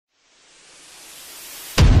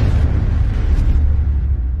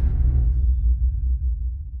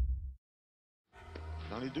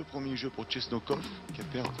deux premiers jeux pour Chesnokov,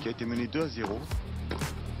 qui a été mené 2-0.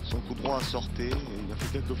 Son coup droit a sorti, il a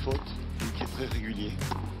fait quelques fautes, mais qui est très régulier.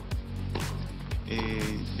 Et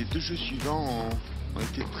les deux jeux suivants ont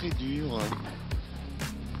été très durs.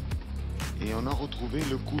 Et on a retrouvé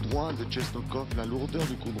le coup droit de Chesnokov, la lourdeur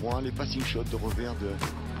du coup droit, les passing shots de revers de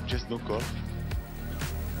Chesnokov.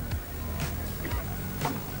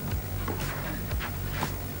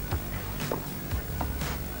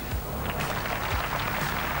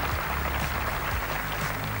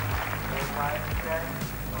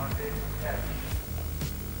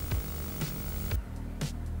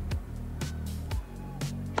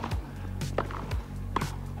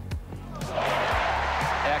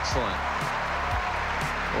 Excellent.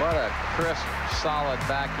 What a crisp, solid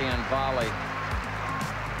backhand volley.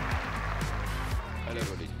 À la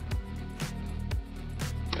volée.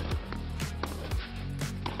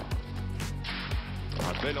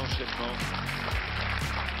 Un bel enchaînement.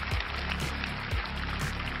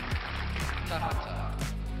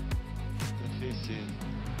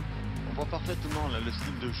 On voit parfaitement là, le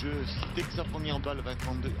style de jeu. Dès que sa première balle va être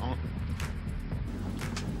en...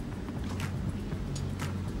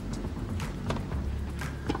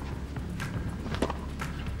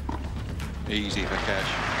 Easy for Cash.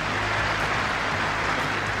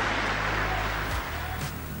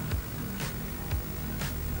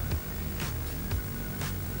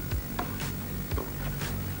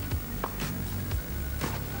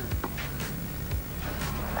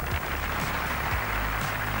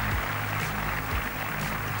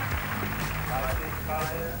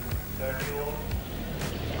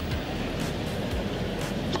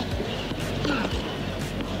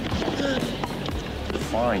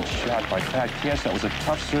 Fine shot by Pat. Yes, that was a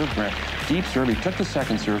tough serve, Brent. Deep serve. He took the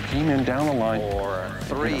second serve, came in down the line.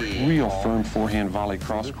 4-3. Real firm forehand volley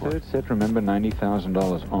cross court. Third set, remember,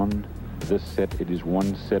 $90,000 on this set. It is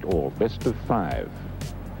 1 set all. Best of 5.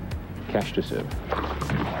 Cash to serve.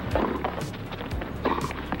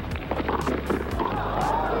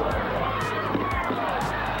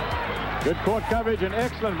 Good court coverage and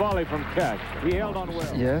excellent volley from Cash. He held on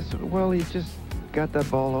well. Yes, well, he just got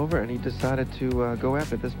that ball over and he decided to go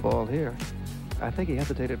after this ball here. I think he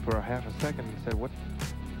hesitated for a half a second and said, what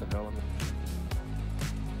the hell am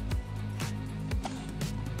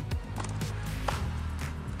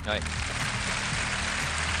I... Ouais.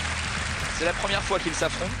 C'est la première fois qu'ils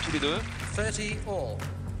s'affrontent tous les deux. 30 all.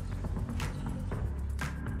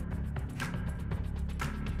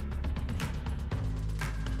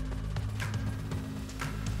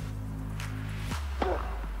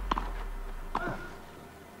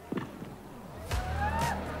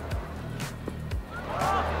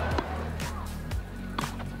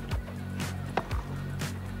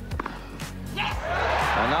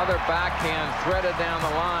 Another backhand threaded down the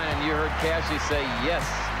line, and you heard Cassie say yes.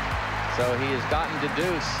 So he has gotten to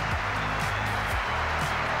deuce.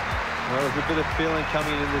 Well, there's a bit of feeling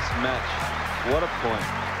coming in this match. What a point.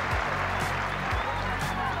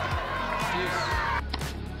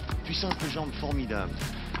 Puissance de jambe formidable.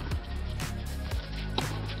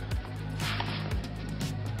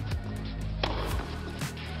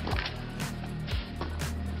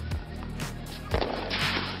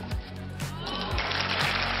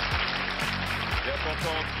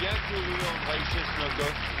 Bien couru Andrei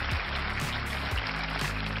Chesnokov.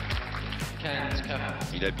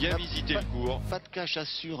 Il a bien visité le cours. Pas de cache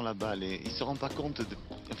assure la balle et il se rend pas compte de...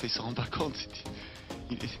 Enfin, il se rend pas compte.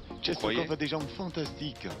 Chesnokov a des jambes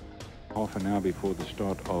fantastiques. Half an hour before the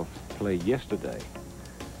start of play yesterday.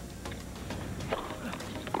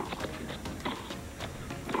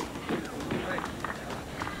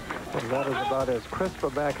 Well, that is about as crisp a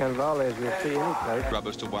backhand volley as you'll see any place.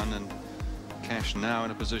 Rubbers to one and Cash now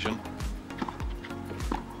in a position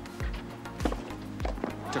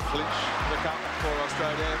to clinch the cup for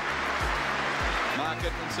Australia. Mark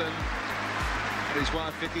Edmondson and his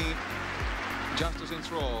wife Vicky just as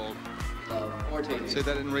enthralled. See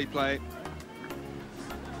that in replay.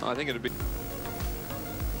 I think it'd be...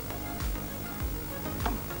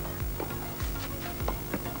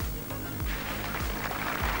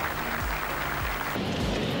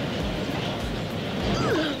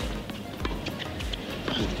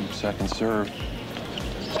 Second serve.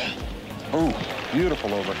 Oh,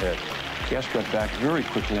 beautiful overhead. Cash got back very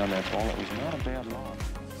quickly on that ball. It was not a bad lob.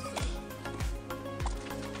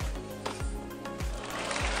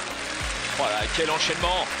 Voilà, quel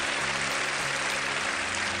enchaînement.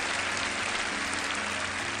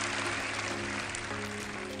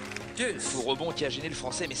 Au rebond qui a gêné le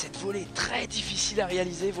Français, mais cette volée très difficile à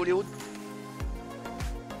réaliser, volée haute.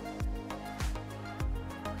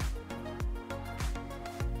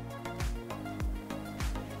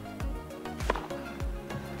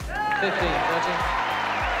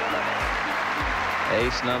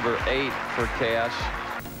 Ace number 8 for Cash.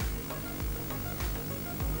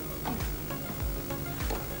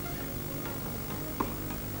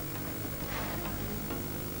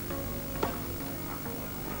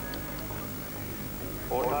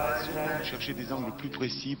 Chercher des angles plus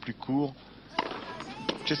précis, plus courts.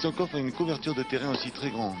 Chesterkov a une couverture de terrain aussi très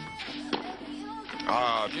grande.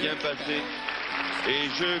 Ah, bien passé. Et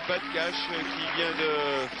jeu pas de Cash qui vient de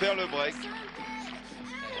faire le break.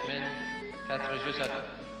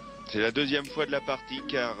 C'est la deuxième fois de la partie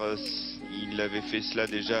car il avait fait cela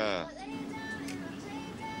déjà.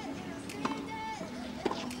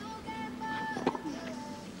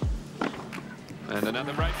 And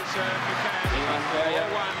another break to serve for Cash.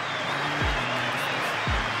 4-1.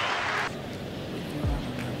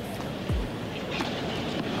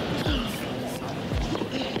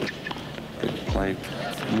 Play.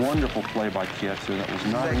 Wonderful play by Kietzer. That was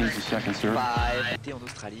not an easy second serve. Été en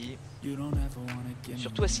Australie,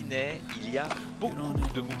 surtout à Sydney, il y a beaucoup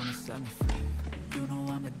de mouches.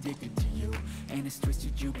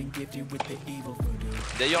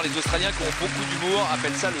 D'ailleurs, les Australiens qui ont beaucoup d'humour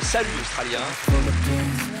appellent ça le salut australien.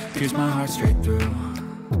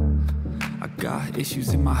 I got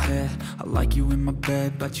issues in my head. I like you in my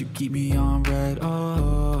bed, but you keep me on red.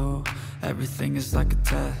 Oh, everything is like a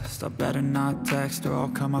test. I better not text or I'll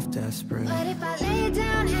come off desperate. But if I lay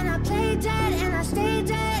down and I play dead and I stay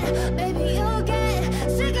dead, baby, you'll get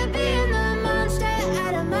sick of being the monster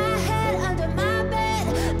out of my head, under my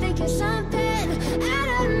bed, thinking something out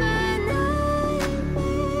of my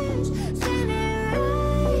nightmares, standing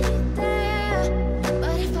right there.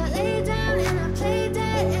 But if I lay down and I play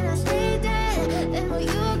dead and I stay dead, then will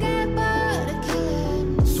you get bored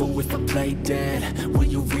again? So if I play dead, will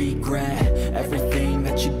you regret everything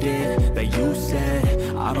that you did, that you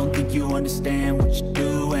said? I don't think you understand what you're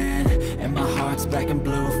doing, and my heart's black and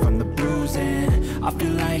blue from the bruising. I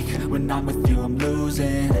feel like when I'm with you I'm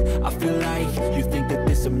losing. I feel like you think that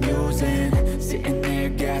this amusing, sitting there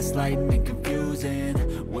gaslighting and confusing.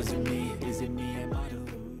 Was it me? Is it me? Am I